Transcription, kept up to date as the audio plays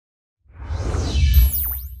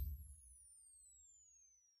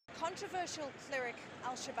controversial cleric,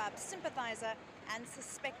 Al-Shabaab sympathizer and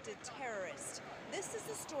suspected terrorist. This is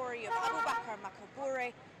the story of Abubakar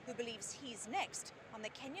Makuburi, who believes he's next on the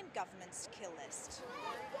Kenyan government's kill list.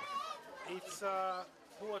 It's a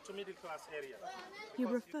poor to middle class area. He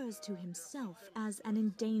refers to himself as an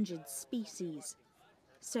endangered species.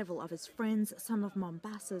 Several of his friends, some of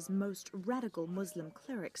Mombasa's most radical Muslim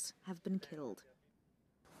clerics, have been killed.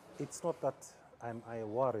 It's not that I'm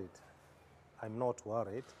worried. I'm not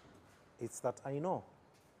worried. It's that I know.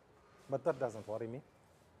 But that doesn't worry me.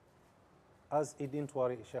 As it didn't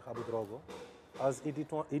worry Sheikh Abu Drogo, as it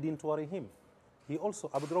didn't worry him.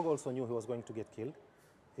 Abu Drogo also knew he was going to get killed.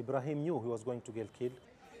 Ibrahim knew he was going to get killed.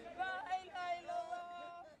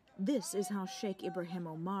 This is how Sheikh Ibrahim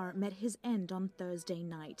Omar met his end on Thursday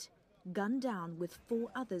night, gunned down with 4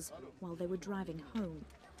 others while they were driving home.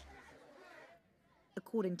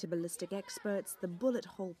 According to ballistic experts, the bullet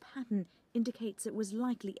hole pattern indicates it was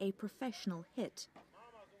likely a professional hit.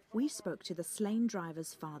 We spoke to the slain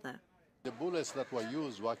driver's father. The bullets that were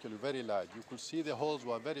used were actually very large. You could see the holes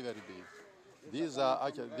were very, very big.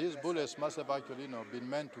 These bullets must have actually been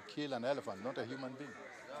meant to kill an elephant, not a human being.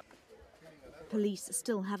 Police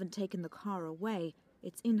still haven't taken the car away.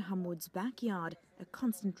 It's in Hamoud's backyard, a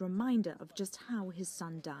constant reminder of just how his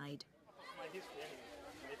son died.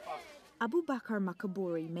 Abubakar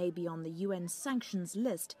Makuburi may be on the UN sanctions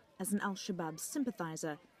list as an Al-Shabaab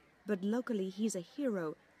sympathizer, but locally he's a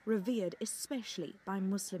hero, revered especially by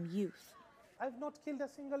Muslim youth. I've not killed a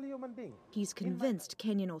single human being. He's convinced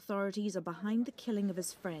Kenyan authorities are behind the killing of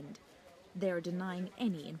his friend. They're denying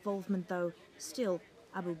any involvement, though. Still,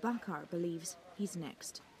 Abubakar believes he's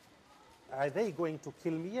next. Are they going to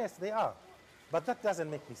kill me? Yes, they are. But that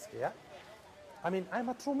doesn't make me scared. I mean, I'm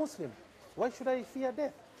a true Muslim. Why should I fear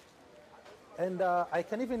death? And I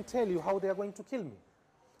can even tell you how they are going to kill me.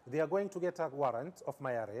 They are going to get a warrant of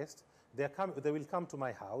my arrest. They will come to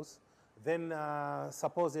my house. Then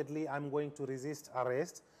supposedly I'm going to resist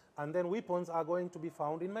arrest. And then weapons are going to be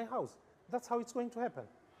found in my house. That's how it's going to happen.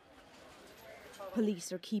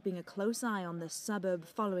 Police are keeping a close eye on the suburb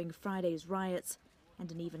following Friday's riots,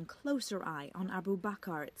 and an even closer eye on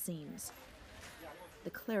Abubakar, it seems. The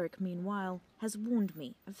cleric, meanwhile, has warned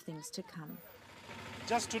me of things to come.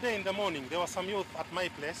 Just today in the morning, there were some youth at my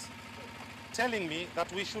place telling me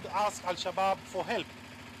that we should ask Al-Shabaab for help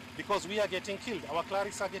because we are getting killed, our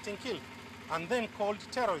clerics are getting killed, and then called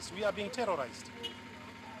terrorists. We are being terrorized.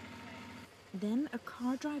 Then a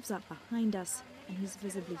car drives up behind us, and he's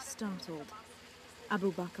visibly startled.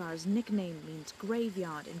 Abubakar's nickname means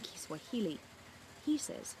graveyard in Kiswahili. He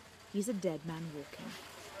says he's a dead man walking.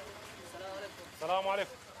 Salaam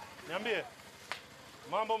alaikum. Niambie.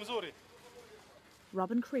 Mambo mzuri.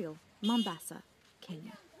 Robyn Kriel, Mombasa,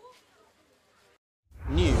 Kenya.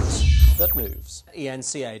 News that moves.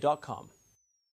 eNCA.com.